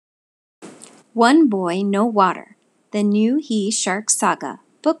One Boy, No Water, The New He Shark Saga,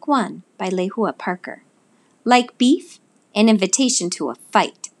 Book 1 by Lehua Parker. Like beef? An invitation to a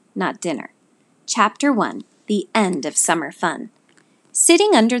fight, not dinner. Chapter 1, The End of Summer Fun.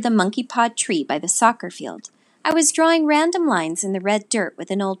 Sitting under the monkey pod tree by the soccer field, I was drawing random lines in the red dirt with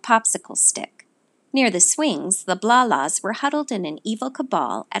an old popsicle stick. Near the swings, the Blalas were huddled in an evil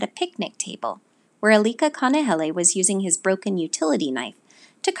cabal at a picnic table, where Alika Kanahele was using his broken utility knife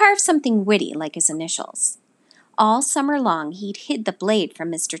to carve something witty like his initials. All summer long, he'd hid the blade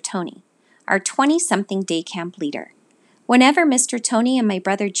from Mr. Tony, our 20-something day camp leader. Whenever Mr. Tony and my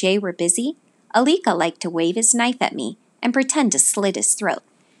brother Jay were busy, Alika liked to wave his knife at me and pretend to slit his throat.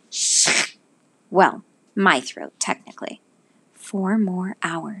 Shh! Well, my throat, technically. 4 more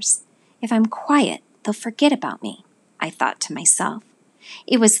hours. If I'm quiet, they'll forget about me, I thought to myself.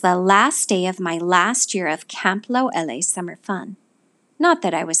 It was the last day of my last year of Camp Lo'ele summer fun. Not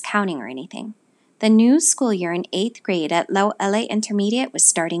that I was counting or anything. The new school year in 8th grade at Lo'ele Intermediate was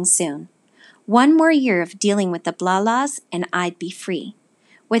starting soon. 1 more year of dealing with the Blalas and I'd be free.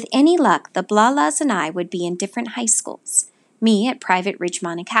 With any luck, the Blalas and I would be in different high schools, me at private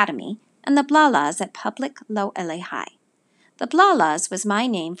Ridgemont Academy and the Blalas at public Lo'ele High. The Blalas was my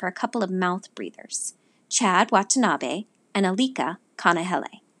name for a couple of mouth breathers, Chad Watanabe and Alika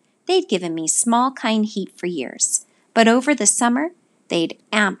Kanahele. They'd given me small, kind heat for years, but over the summer, they'd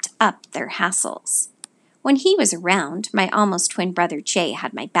amped up their hassles. When he was around, my almost twin brother Jay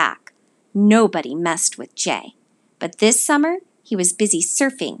had my back. Nobody messed with Jay. But this summer, he was busy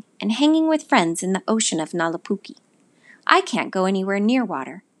surfing and hanging with friends in the ocean of Nalapuki. I can't go anywhere near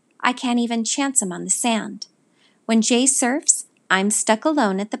water. I can't even chance him on the sand. When Jay surfs, I'm stuck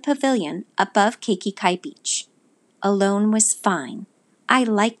alone at the pavilion above Kekikai Beach. Alone was fine. I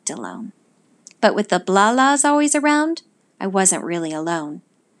liked alone. But with the Blalas always around, I wasn't really alone.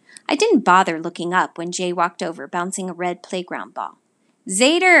 I didn't bother looking up when Jay walked over bouncing a red playground ball.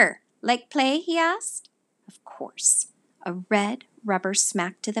 "Zader, like play?" he asked. Of course. A red rubber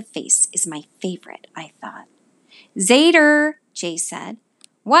smack to the face is my favorite, I thought. "Zader," Jay said.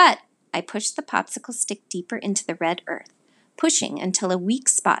 "What?" I pushed the popsicle stick deeper into the red earth, pushing until a weak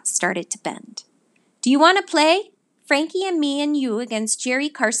spot started to bend. "Do you want to play? Frankie and me and you against Jerry,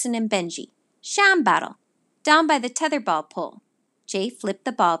 Carson, and Benji. Sham battle. Down by the tetherball pole." Jay flipped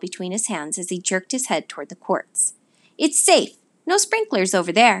the ball between his hands as he jerked his head toward the courts. "It's safe. No sprinklers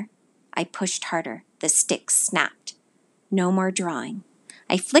over there." I pushed harder. The stick snapped. No more drawing.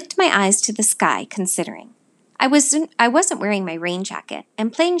 I flicked my eyes to the sky, considering. I wasn't wearing my rain jacket,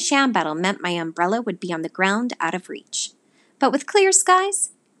 and playing sham battle meant my umbrella would be on the ground out of reach. But with clear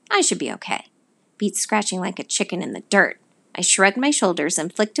skies, I should be okay. Beat scratching like a chicken in the dirt. I shrugged my shoulders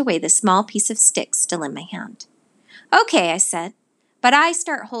and flicked away the small piece of stick still in my hand. "Okay," I said, "but I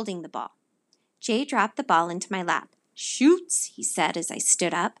start holding the ball." Jay dropped the ball into my lap. "Shoots," he said as I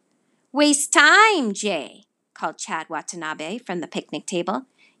stood up. "Waste time, Jay," called Chad Watanabe from the picnic table.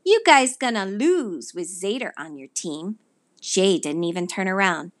 "You guys gonna lose with Zader on your team." Jay didn't even turn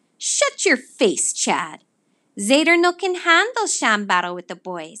around. "Shut your face, Chad. Zader no can handle sham battle with the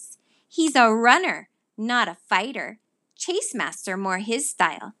boys. He's a runner, not a fighter. Chase master more his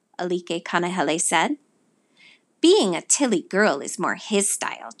style," Alika Kanahele said. "Being a Tilly girl is more his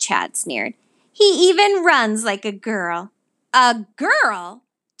style," Chad sneered. "He even runs like a girl." "A girl?"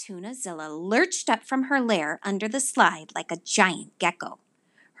 Tunazilla lurched up from her lair under the slide like a giant gecko.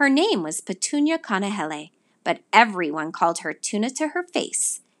 Her name was Petunia Kanahele, but everyone called her Tuna to her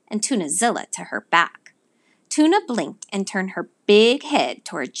face and Tunazilla to her back. Tuna blinked and turned her big head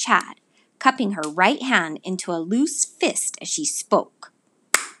toward Chad, cupping her right hand into a loose fist as she spoke.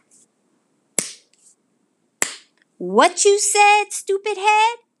 "What you said, stupid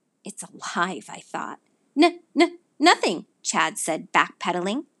head?" "It's alive," I thought. Nothing," Chad said,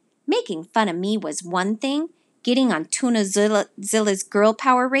 backpedaling. Making fun of me was one thing. Getting on Tunazilla's girl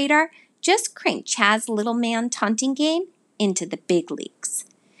power radar just cranked Chad's little man taunting game into the big leagues.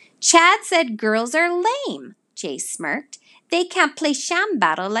 "Chad said girls are lame," Jay smirked. "They can't play sham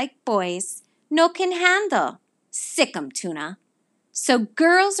battle like boys. No can handle. Sick 'em, Tuna." "So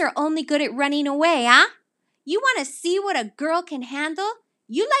girls are only good at running away, huh? You want to see what a girl can handle?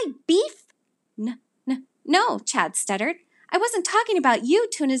 You like beef?" No, Chad stuttered. "I wasn't talking about you,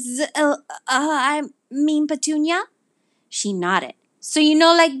 Petunia." She nodded. "So you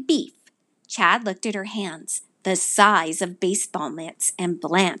know like beef." Chad looked at her hands, the size of baseball mitts, and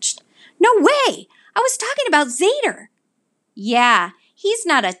blanched. "No way! I was talking about Zader." "Yeah, he's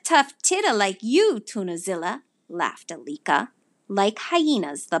not a tough titta like you, Tunazilla," laughed Alika. Like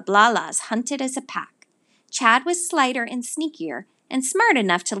hyenas, the Blalas hunted as a pack. Chad was slighter and sneakier and smart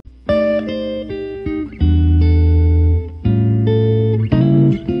enough to